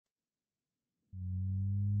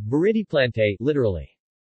Viridiplantae, literally,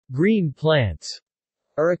 green plants,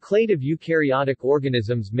 are a clade of eukaryotic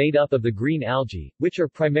organisms made up of the green algae, which are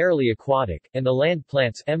primarily aquatic, and the land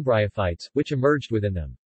plants, embryophytes, which emerged within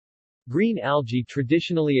them. Green algae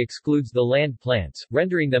traditionally excludes the land plants,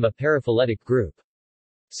 rendering them a paraphyletic group.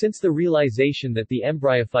 Since the realization that the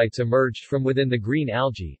embryophytes emerged from within the green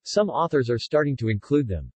algae, some authors are starting to include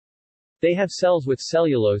them. They have cells with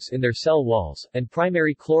cellulose in their cell walls, and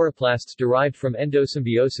primary chloroplasts derived from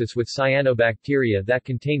endosymbiosis with cyanobacteria that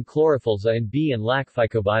contain chlorophylls A and B and lack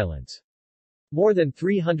phycobilins. More than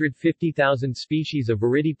 350,000 species of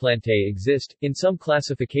Viridiplantae exist. In some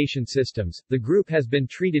classification systems, the group has been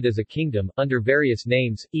treated as a kingdom, under various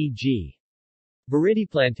names, e.g.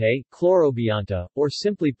 Viridiplantae, Chlorobionta, or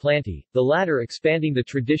simply Plantae, the latter expanding the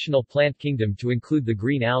traditional plant kingdom to include the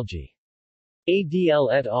green algae.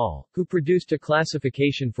 ADL et al., who produced a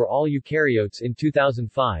classification for all eukaryotes in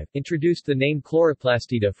 2005, introduced the name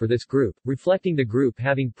Chloroplastida for this group, reflecting the group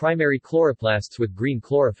having primary chloroplasts with green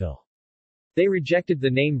chlorophyll. They rejected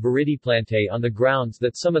the name Viridiplantae on the grounds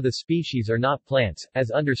that some of the species are not plants,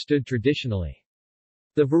 as understood traditionally.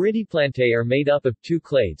 The Viridiplantae are made up of two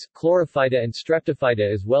clades, Chlorophyta and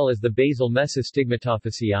Streptophyta, as well as the basal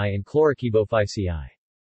Mesostigmatophyceae and Chlorokybophyceae.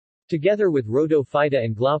 Together with Rhodophyta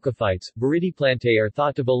and Glaucophytes, Viridiplantae are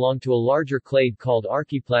thought to belong to a larger clade called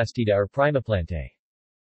Archaeplastida or Primaplantae.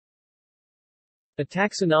 A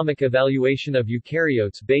taxonomic evaluation of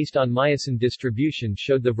eukaryotes based on myosin distribution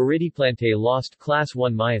showed the Viridiplantae lost class I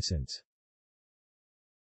myosins.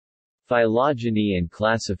 Phylogeny and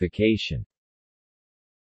classification.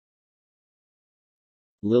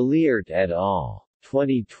 Leliert et al.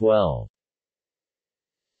 2012.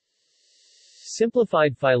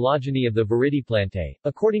 Simplified phylogeny of the Viridiplantae,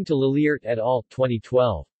 according to Leliert et al.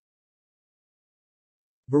 2012.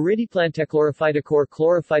 Viridiplantae chlorophytochore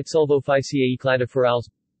chlorophyte sulvophyceae cladophorales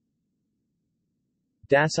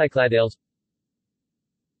Dasycladales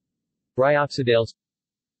Bryopsidales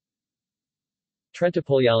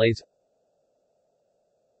Trentopoliales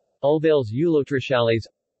Ulvales eulotrichales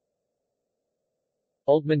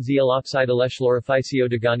Ultmanzielopsidales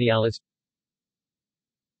chlorophyceodoganiales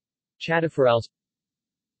Chatophorales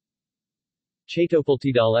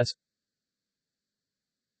Chatopultidales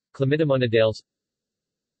Chlamydomonadales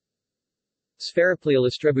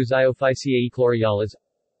Spheropliolistrebuzioophyceae chloriales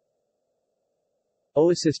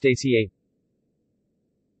Oocistaceae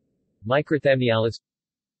Microthamniales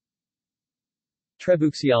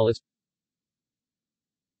Trebuxiales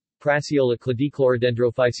Prassiola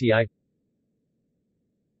cladiclorodendrophyceae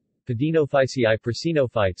Pedinophyceae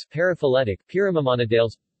Prasinophytes paraphyletic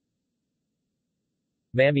Pyramimonadales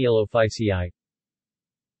Mammillophyceae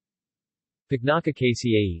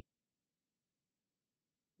Pycnococaceae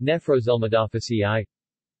Nephrozelmadophyceae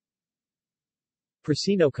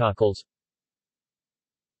Prasinococcals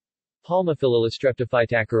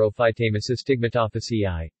Palmophyllilistretophytacherophytamesis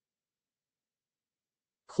stigmatophyceae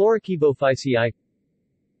Chlorokybophyceae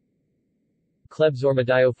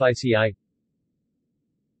Klebsormadiophyceae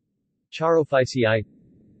Charophyceae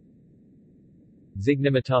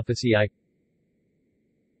Zygnematophyceae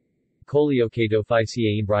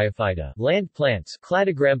Coleocatophyceae embryophyta land plants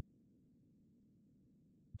cladogram.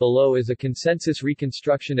 Below is a consensus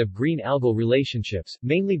reconstruction of green algal relationships,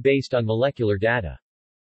 mainly based on molecular data.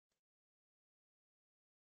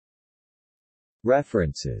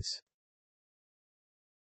 References